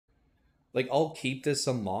Like, I'll keep this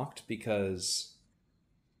unlocked because,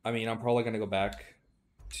 I mean, I'm probably going to go back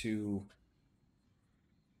to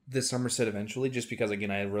this Somerset eventually, just because,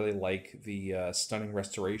 again, I really like the stunning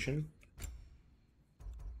restoration.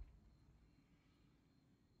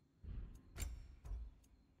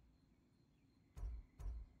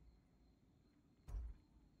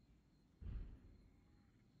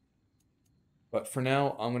 But for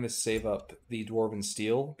now, I'm going to save up the Dwarven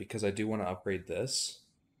Steel because I do want to upgrade this.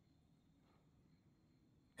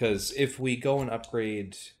 Because if we go and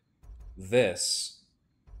upgrade this,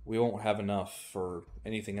 we won't have enough for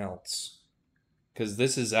anything else. Because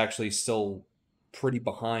this is actually still pretty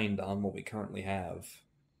behind on what we currently have.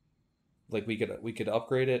 Like we could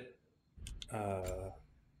upgrade it. Uh,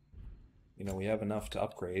 we have enough to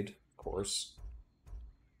upgrade, of course.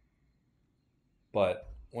 But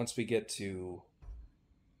once we get to,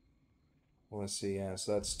 well, let's see, yeah,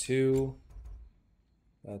 so that's two.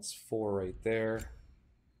 That's four right there.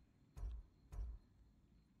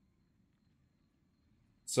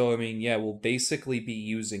 So I mean, yeah, we'll basically be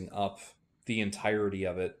using up the entirety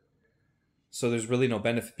of it. So there's really no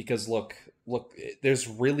benefit because look, there's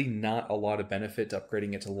really not a lot of benefit to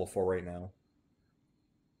upgrading it to level 4 right now.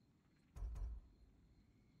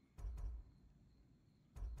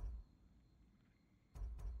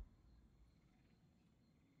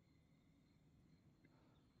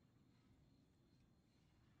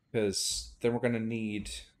 Because then we're gonna need,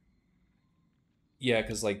 yeah,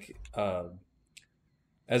 because like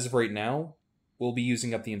as of right now, we'll be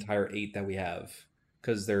using up the entire 8 that we have.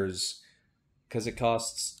 Because it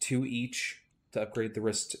costs 2 each to upgrade the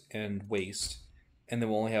wrist and waist, and then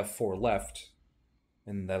we'll only have 4 left,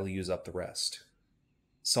 and that'll use up the rest.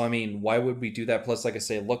 So I mean, why would we do that? Plus, like I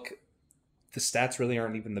say, look, the stats really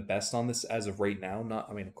aren't even the best on this as of right now. Not,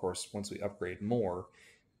 I mean, of course, once we upgrade more,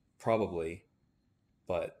 probably,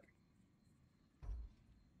 but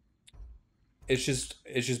it's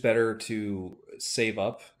just better to save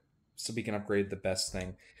up so we can upgrade the best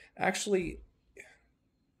thing. Actually,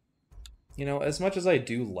 as much as I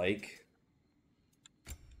do like,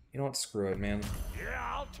 you know what, screw it, man. Yeah,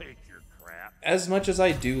 I'll take your crap. As much as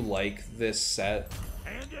I do like this set,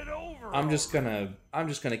 Hand it over I'm just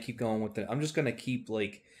gonna keep going with it. I'm just gonna keep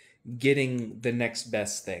like getting the next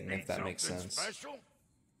best thing, if Need that makes something sense. special?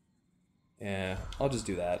 Yeah, I'll just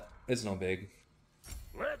do that. It's no big.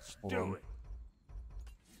 Let's Hold do on. it.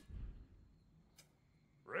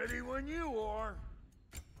 Ready when you are.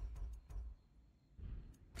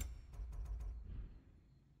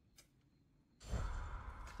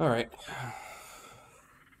 All right.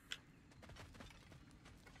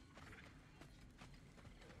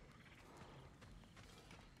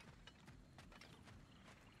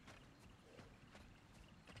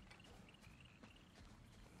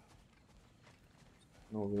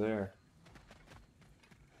 Over there.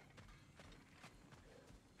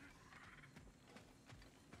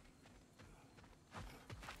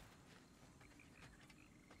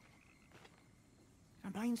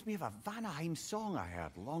 Reminds me of a Vanaheim song I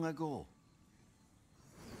heard long ago.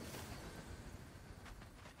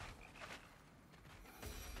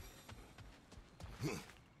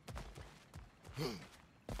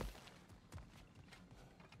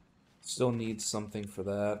 Still needs something for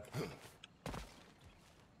that.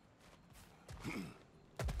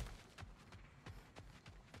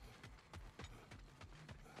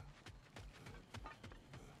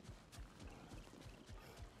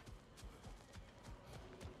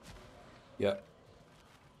 Yep.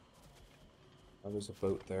 Oh, there's a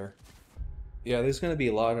boat there. Yeah, there's going to be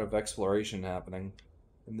a lot of exploration happening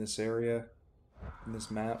in this area, in this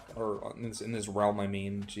map, or in this realm. I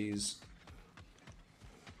mean, jeez.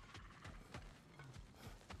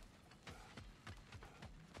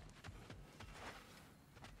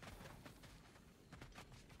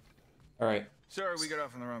 All right. Sorry we got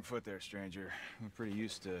off on the wrong foot there, stranger. We're pretty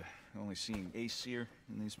used to only seeing Aesir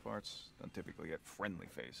in these parts. Don't typically get friendly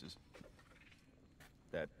faces.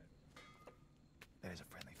 That is a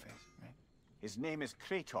friendly face, right? His name is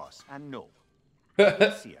Kratos, and no.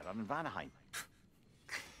 Aesir are in Vanaheim.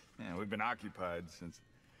 Yeah, we've been occupied since...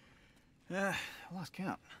 I lost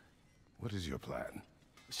count. What is your plan?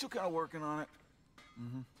 We're still kind of working on it.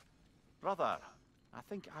 Brother, I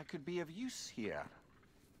think I could be of use here.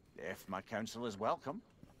 If my counsel is welcome.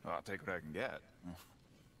 Oh, I'll take what I can get.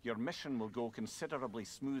 Your mission will go considerably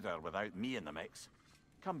smoother without me in the mix.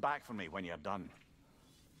 Come back for me when you're done.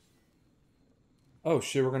 Oh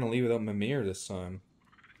shit, we're gonna leave without Mimir this time.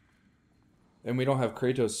 And we don't have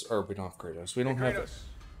Kratos, or we don't have Kratos. We don't Hey, have. Kratos,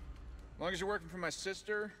 as long as you're working for my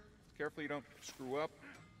sister, careful you don't screw up.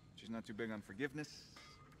 She's not too big on forgiveness.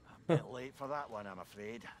 A bit late for that one, I'm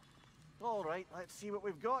afraid. All right, let's see what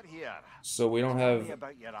we've got here. So we don't Tell me have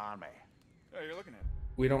about your army. Oh, you're looking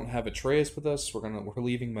at Atreus with us. We're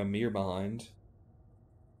leaving Mimir behind.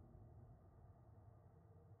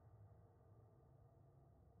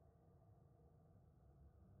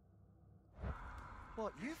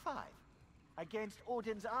 What, you five? Against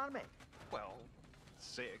Odin's army? Well,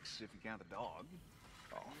 6 if you count the dog.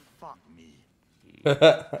 Oh, fuck me.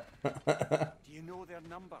 Do you know their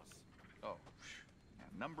numbers? Oh, yeah,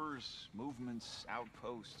 numbers, movements,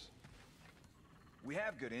 outposts. We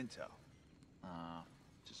have good intel.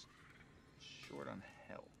 Just short on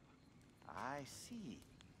help. I see.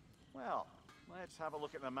 Well, let's have a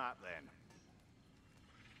look at the map then.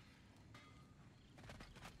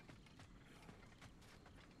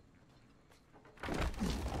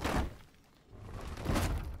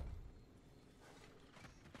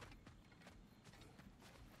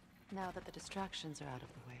 Now that the distractions are out of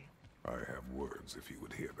the way. I have words if you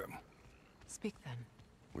would hear them. Speak then.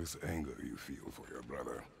 This anger you feel for your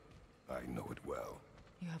brother, I know it well.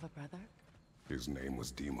 You have a brother? His name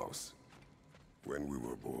was Deimos. When we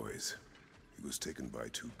were boys, he was taken by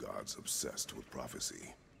 2 gods obsessed with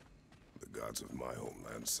prophecy. The gods of my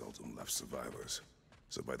homeland seldom left survivors,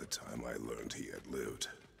 so by the time I learned he had lived,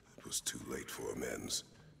 it was too late for amends.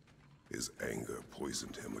 His anger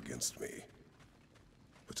poisoned him against me.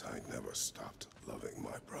 But I never stopped loving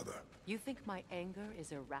my brother. You think my anger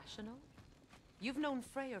is irrational? You've known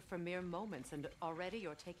Freyr for mere moments, and already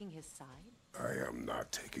you're taking his side? I am not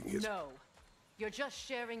taking his... No. You're just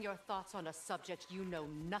sharing your thoughts on a subject you know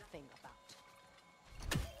nothing about.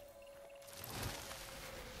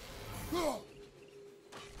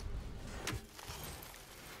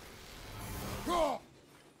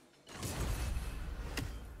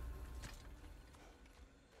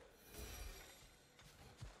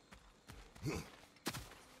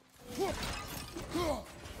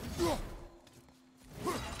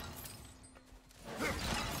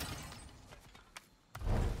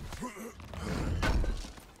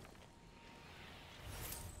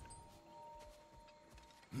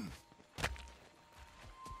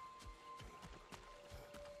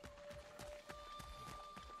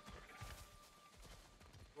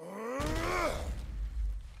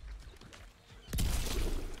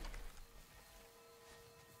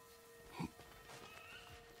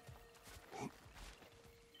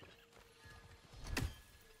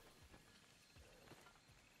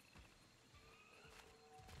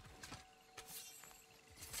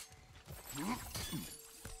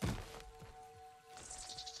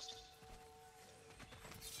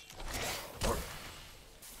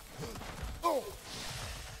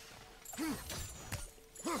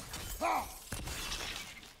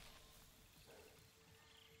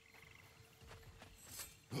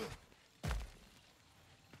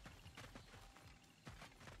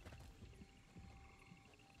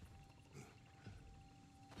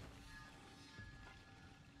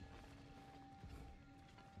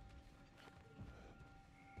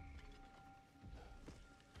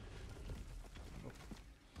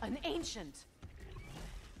 An ancient!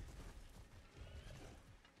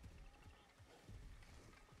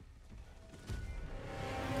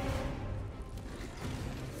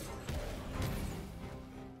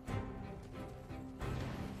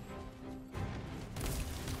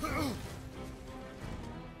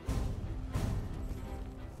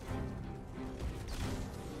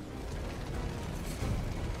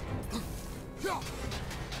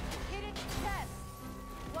 Hit its chest!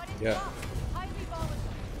 What is Yeah. up? Highly volatile.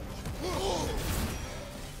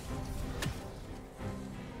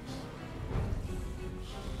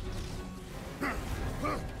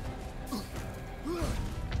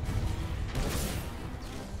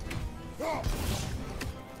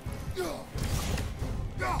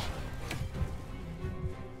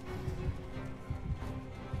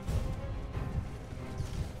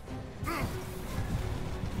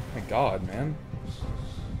 My God, man.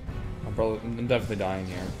 I'm definitely dying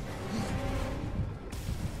here.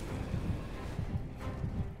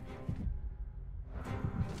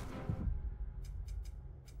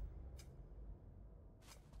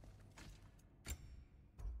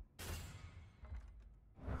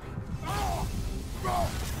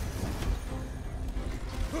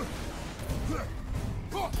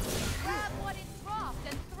 Grab what it dropped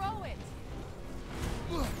and throw it!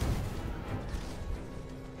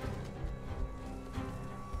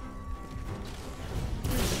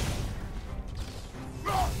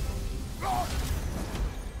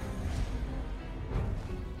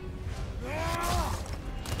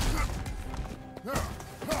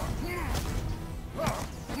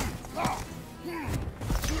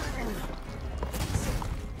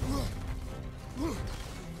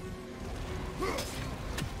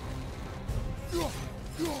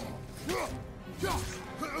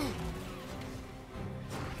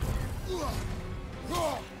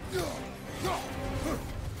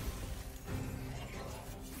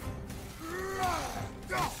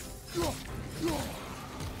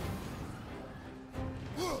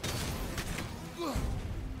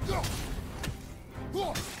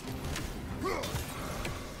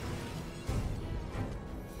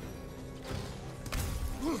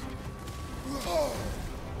 You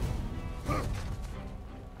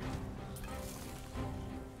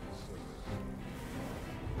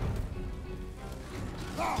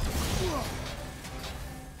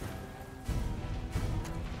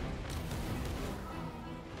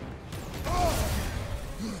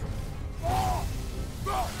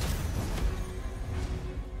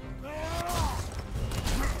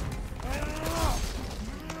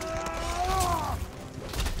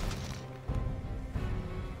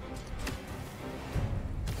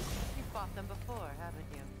fought them before, haven't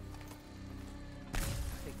you?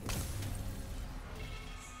 Figured.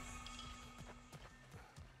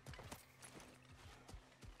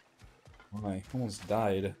 I almost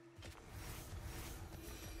died.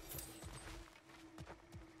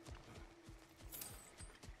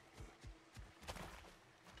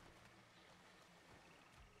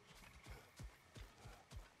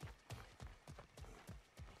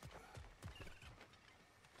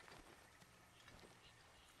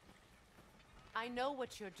 I know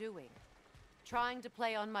what you're doing. Trying to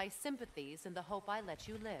play on my sympathies in the hope I let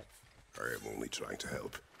you live. I am only trying to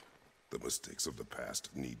help. The mistakes of the past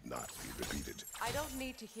need not be repeated. I don't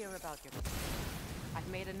need to hear about your mistakes. I've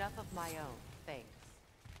made enough of my own, thanks.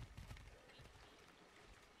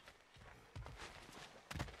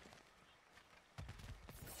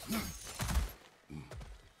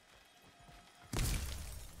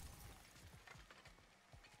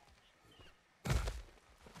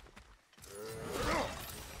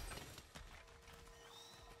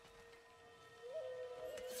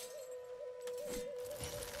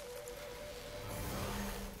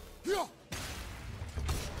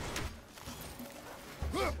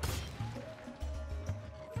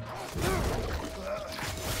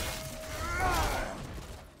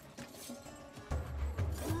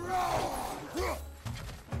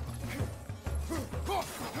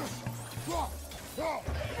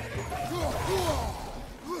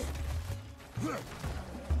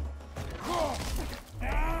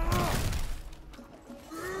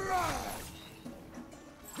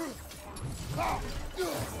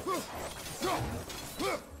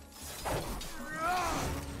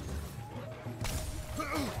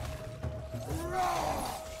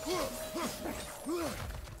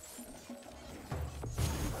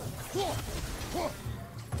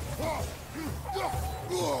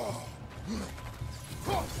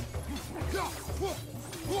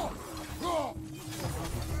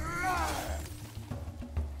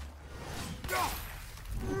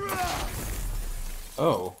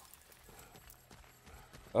 Oh.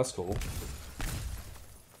 That's cool.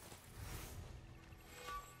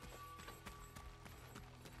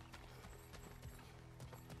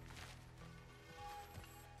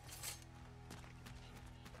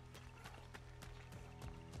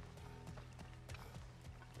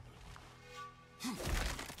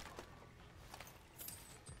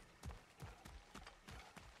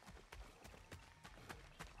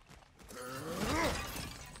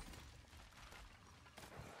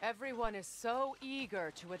 Everyone is so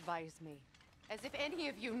eager to advise me, as if any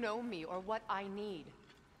of you know me or what I need.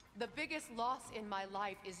 The biggest loss in my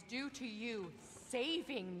life is due to you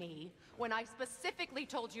saving me when I specifically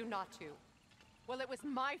told you not to. Well, it was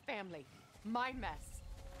my family, my mess.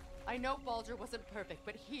 I know Baldur wasn't perfect,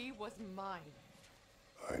 but he was mine.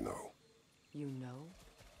 I know. You know?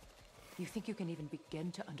 You think you can even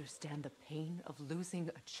begin to understand the pain of losing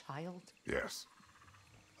a child? Yes,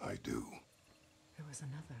 I do. There was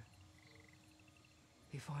another.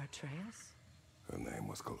 Before Atreus? Her name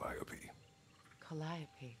was Calliope.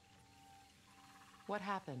 Calliope. What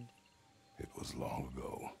happened? It was long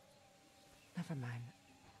ago. Never mind.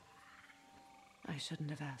 I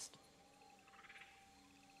shouldn't have asked.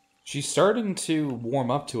 She's starting to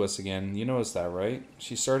warm up to us again. You notice that, right?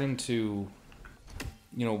 She's starting to,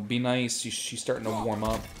 you know, be nice. She's starting to warm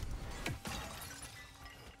up.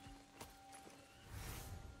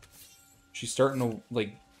 She's starting to,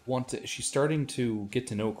 like, she's starting to get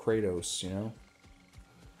to know Kratos, you know?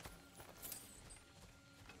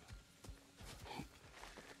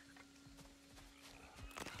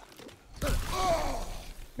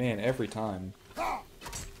 Man, every time.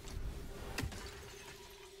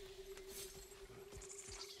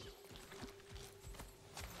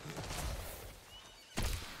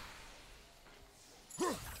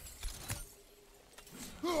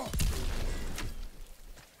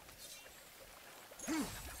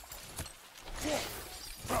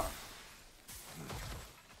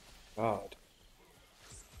 God.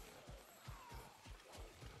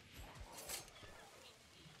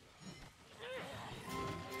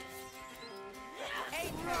 Hey,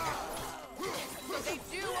 so they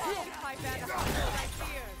do occupy Vanaheim right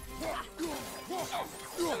here.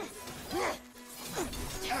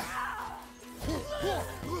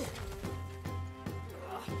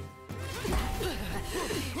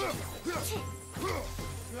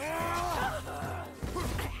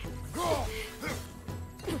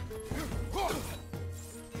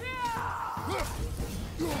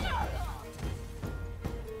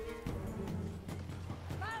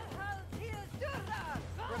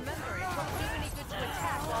 Remember, it won't do any good to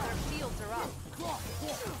attack while their shields are up.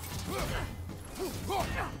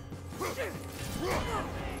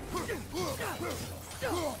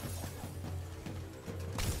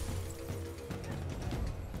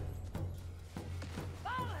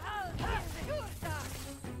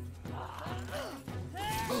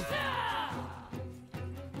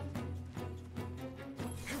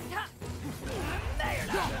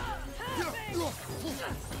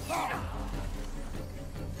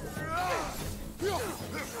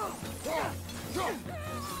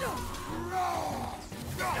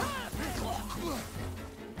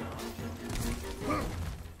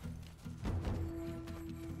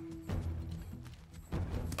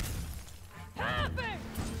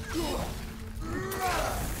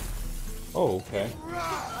 Oh, okay.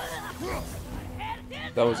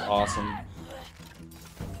 That was awesome.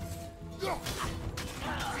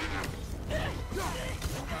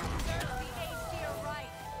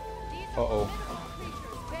 Uh-oh.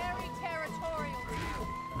 Very territorial too.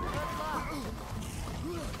 Good luck.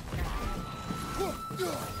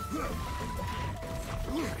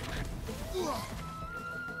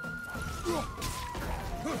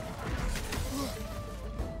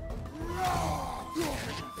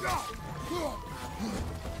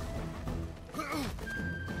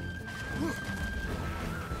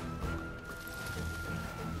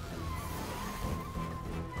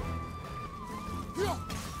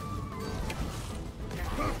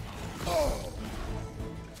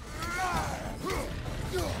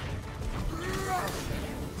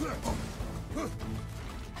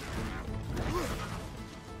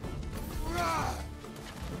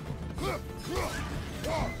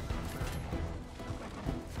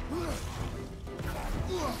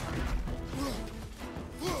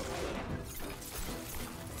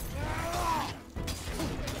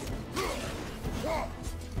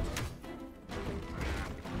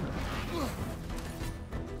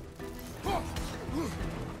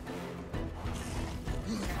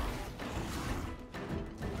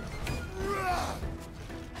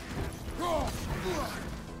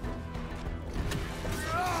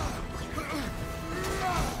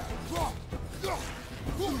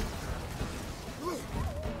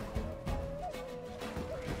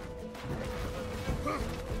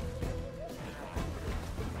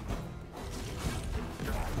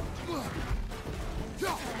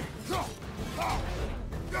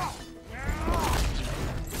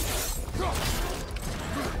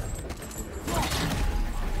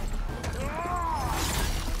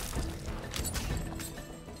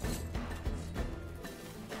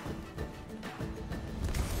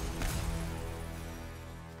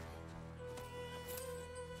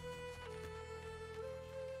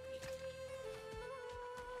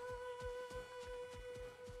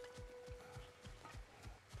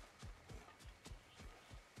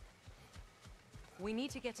 We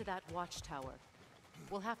need to get to that watchtower.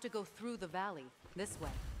 We'll have to go through the valley, this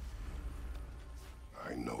way.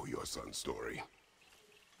 I know your son's story.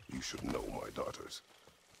 You should know my daughter's.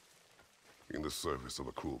 In the service of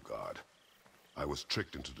a cruel god, I was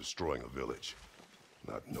tricked into destroying a village,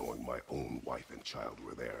 not knowing my own wife and child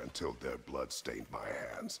were there until their blood stained my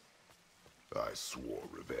hands. I swore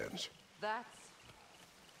revenge. That's...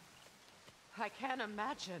 I can't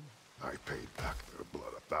imagine. I paid back their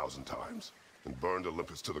blood 1,000 times and burned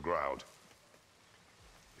Olympus to the ground.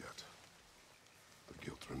 Yet, the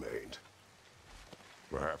guilt remained.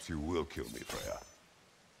 Perhaps you will kill me, Freya,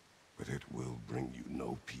 but it will bring you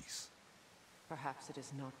no peace. Perhaps it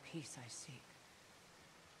is not peace I seek.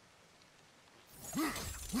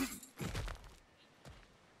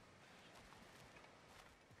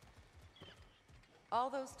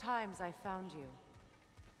 All those times I found you,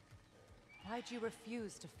 why'd you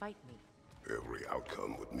refuse to fight me? Every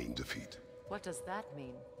outcome would mean defeat. What does that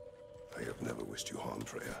mean? I have never wished you harm,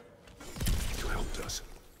 Freya. You helped us.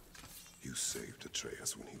 You saved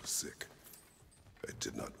Atreus when he was sick. I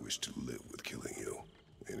did not wish to live with killing you,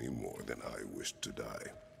 any more than I wished to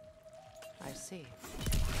die. I see.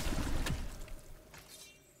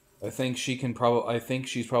 I think she can probably. I think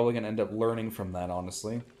she's probably gonna end up learning from that.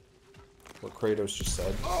 Honestly, what Kratos just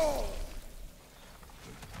said.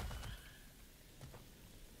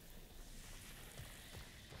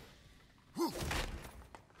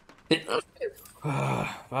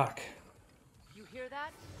 Fuck. You hear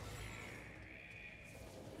that?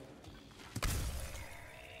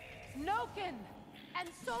 Noken! And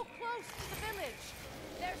so close to the village!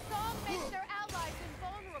 Their song makes their allies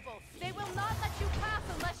invulnerable. They will not let you pass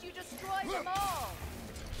unless you destroy them all!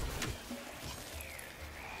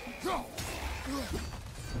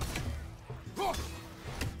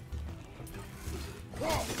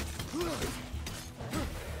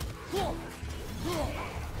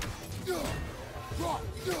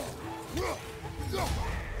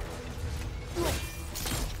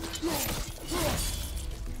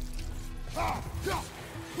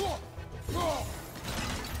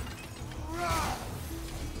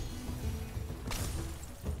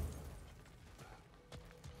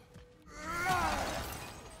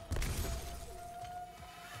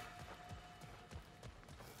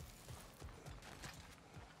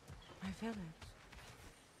 My village.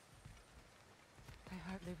 I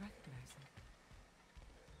hardly recognize it.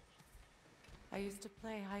 I used to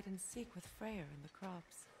play hide and seek with Freyr in the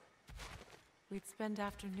crops. We'd spend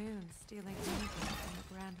afternoons stealing honey from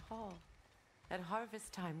the grand hall. At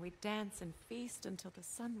harvest time, we'd dance and feast until the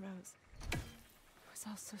sun rose. It was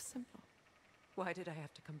all so simple. Why did I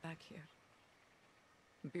have to come back here?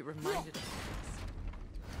 Be reminded of this?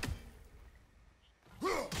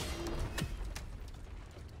 Ugh.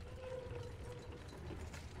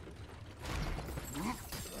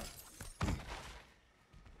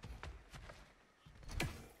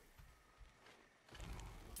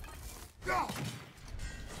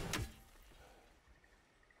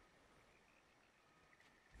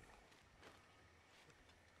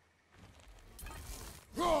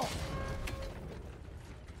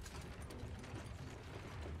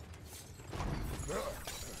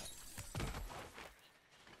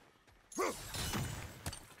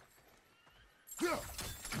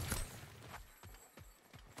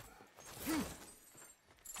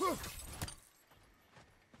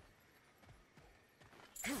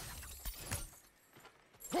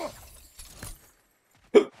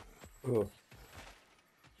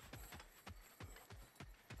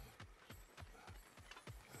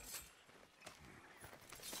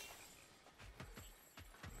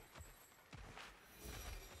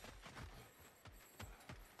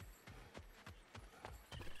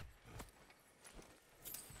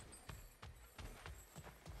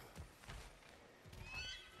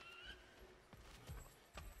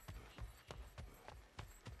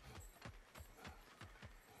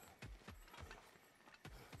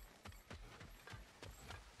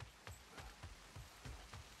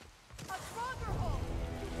 A stronghold!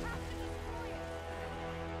 You have to destroy it!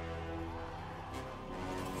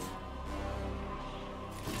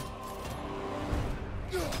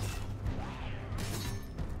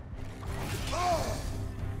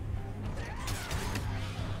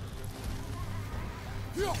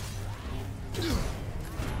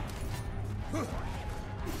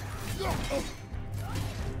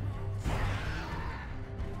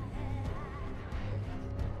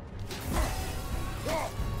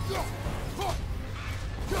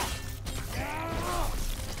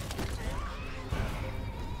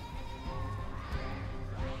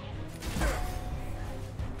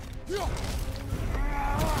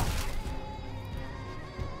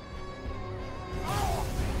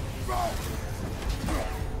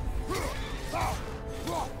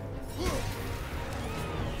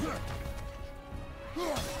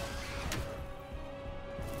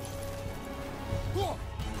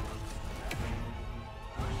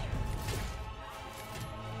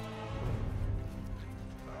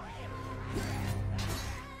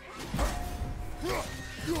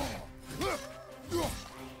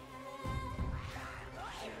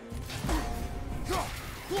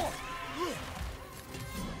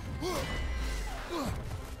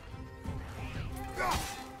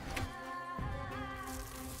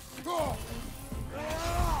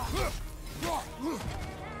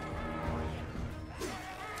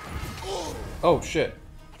 Oh shit.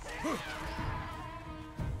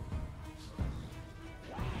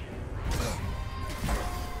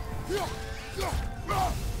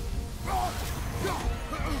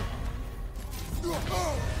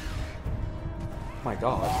 My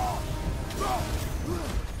god.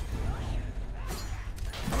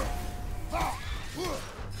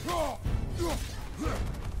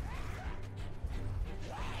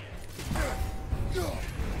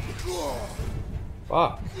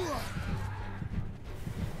 Fuck.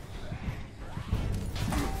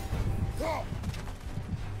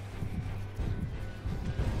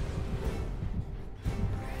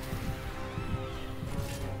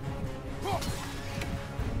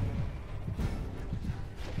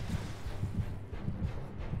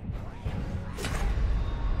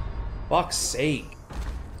 Fuck's sake.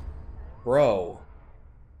 Bro.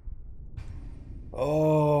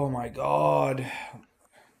 Oh my god.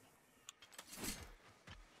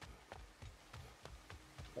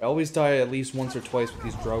 I always die at least once or twice with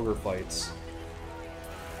these Draugr fights.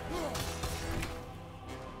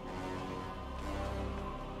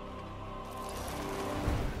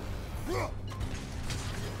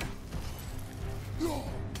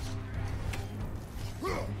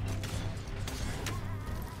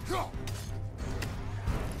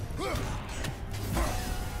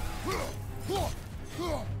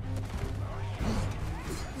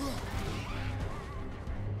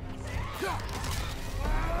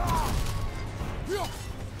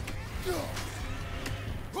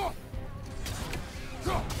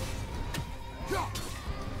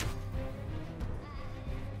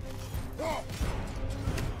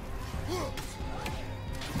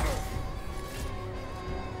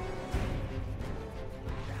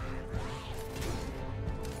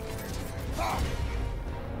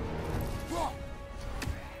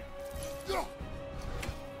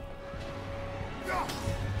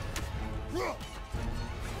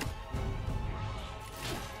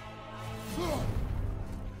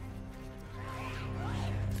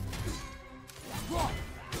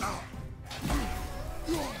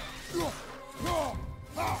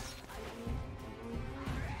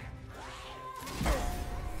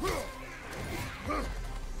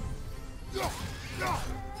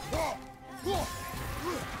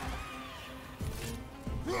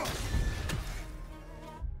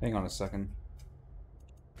 Hang on a second.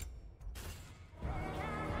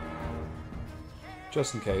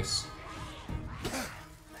 Just in case.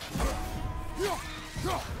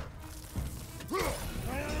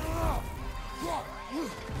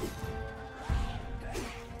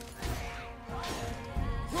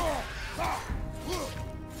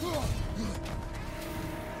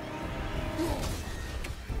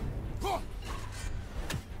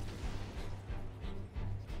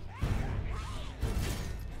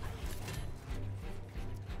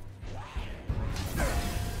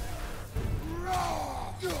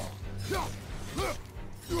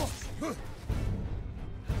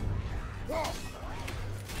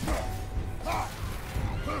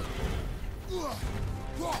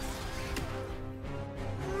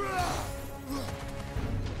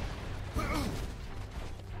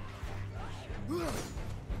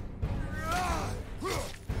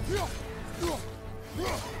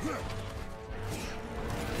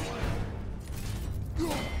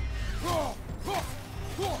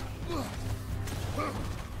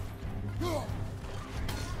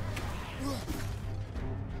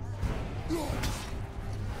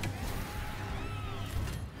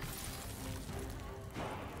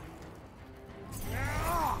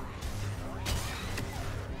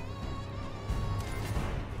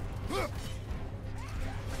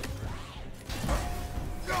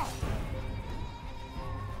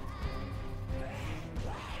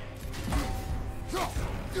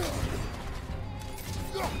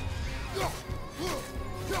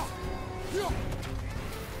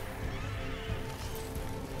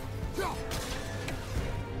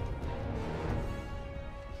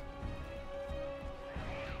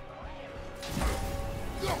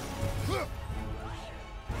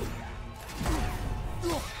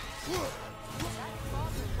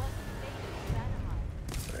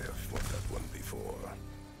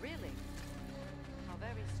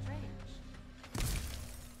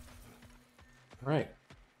 Right.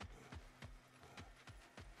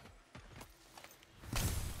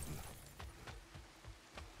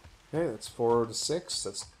 Okay, that's 4 to 6.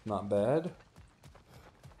 That's not bad.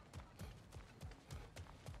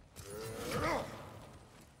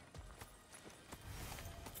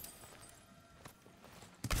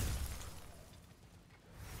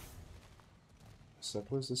 So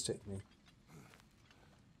where does this take me?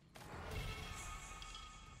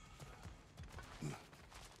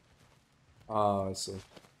 Ah, I see.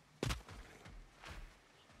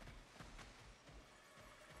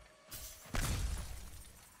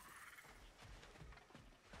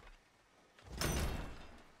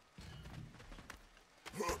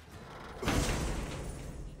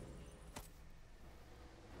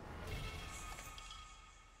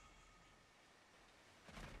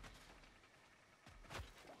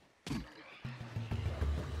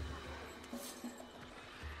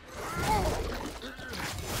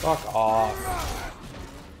 Fuck off.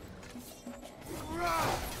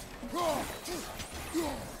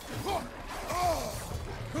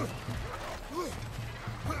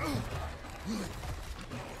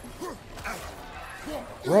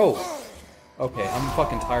 Bro. Okay, I'm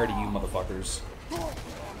fucking tired of you motherfuckers.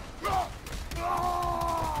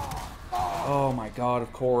 Oh my god,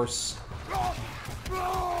 of course.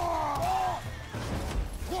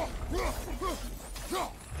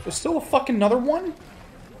 There's still a fucking another one?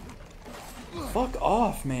 Fuck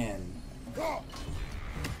off, man.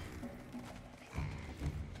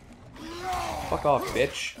 Fuck off,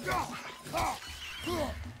 bitch.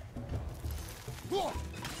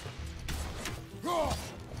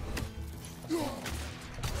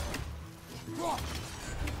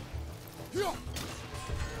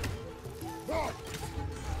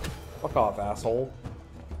 Fuck off, asshole.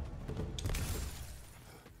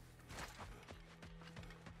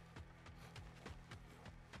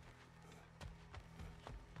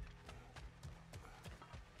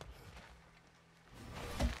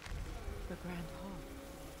 The Grand Hall.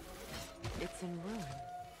 It's in ruin.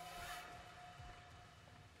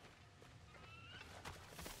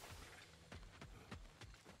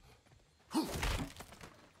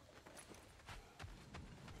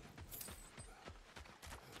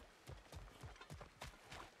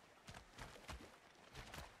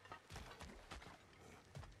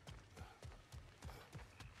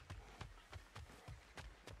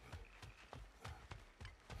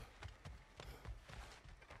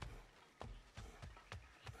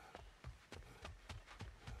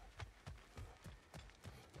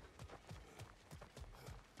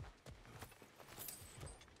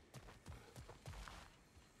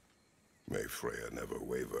 May Freya never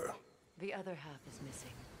waver. The other half is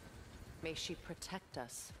missing. May she protect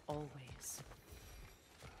us always.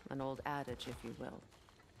 An old adage, if you will.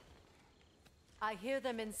 I hear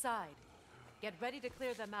them inside. Get ready to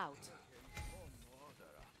clear them out.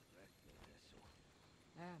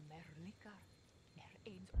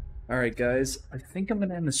 Alright guys, I think I'm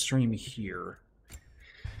gonna end the stream here.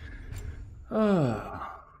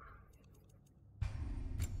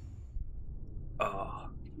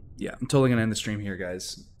 Yeah, I'm totally gonna end the stream here,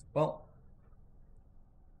 guys. Well,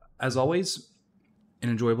 as always,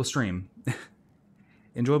 an enjoyable stream.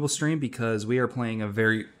 Enjoyable stream because we are playing a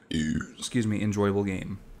very, enjoyable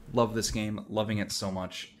game. Love this game, loving it so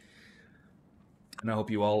much. And I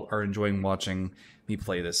hope you all are enjoying watching me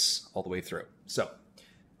play this all the way through. So,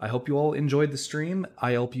 I hope you all enjoyed the stream.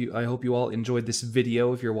 I hope you all enjoyed this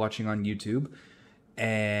video if you're watching on YouTube.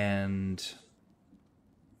 And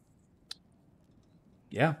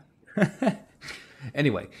yeah.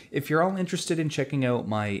 Anyway, if you're all interested in checking out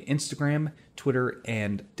my Instagram, Twitter,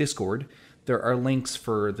 and Discord, there are links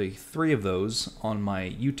for the 3 of those on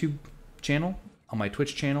my YouTube channel, on my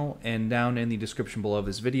Twitch channel, and down in the description below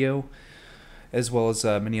this video, as well as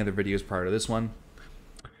many other videos prior to this one.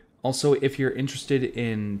 Also, if you're interested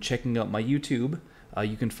in checking out my YouTube,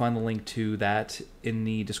 you can find the link to that in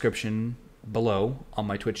the description below on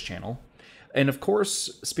my Twitch channel. And of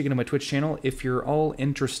course, speaking of my Twitch channel, if you're all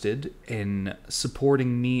interested in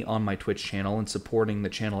supporting me on my Twitch channel and supporting the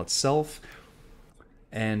channel itself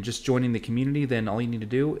and just joining the community, then all you need to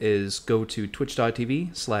do is go to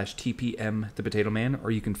twitch.tv/TPMThePotatoMan,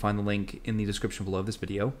 or you can find the link in the description below this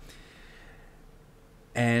video.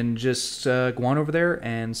 And just go on over there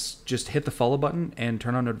and just hit the follow button and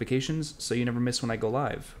turn on notifications so you never miss when I go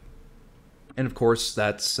live. And of course,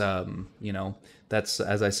 that's, that's,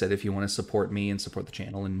 as I said, if you want to support me and support the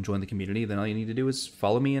channel and join the community, then all you need to do is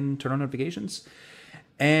follow me and turn on notifications.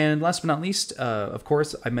 And last but not least, of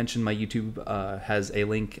course, I mentioned my YouTube has a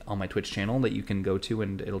link on my Twitch channel that you can go to,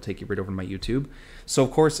 and it'll take you right over to my YouTube. So,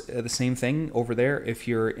 of course, the same thing over there. If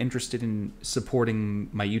you're interested in supporting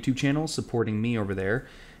my YouTube channel, supporting me over there,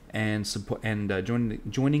 and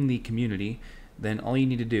joining the community, then all you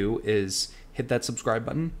need to do is hit that subscribe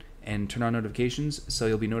button and turn on notifications so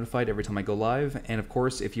you'll be notified every time I go live. And of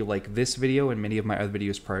course, if you like this video and many of my other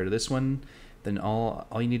videos prior to this one, then all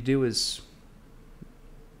you need to do is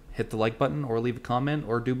hit the like button or leave a comment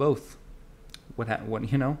or do both. Whatever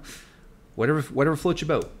floats your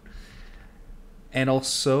boat. And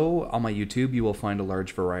also on my YouTube, you will find a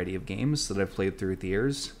large variety of games that I've played through the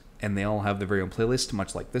years, and they all have their very own playlist,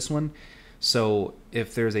 much like this one. So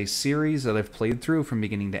if there's a series that I've played through from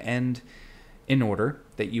beginning to end in order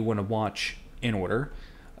that you want to watch in order,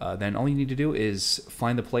 then all you need to do is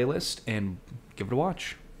find the playlist and give it a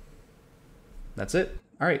watch. That's it.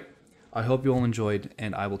 All right. I hope you all enjoyed,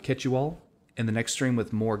 and I will catch you all in the next stream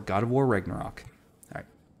with more God of War Ragnarok. All right.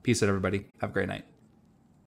 Peace out, everybody. Have a great night.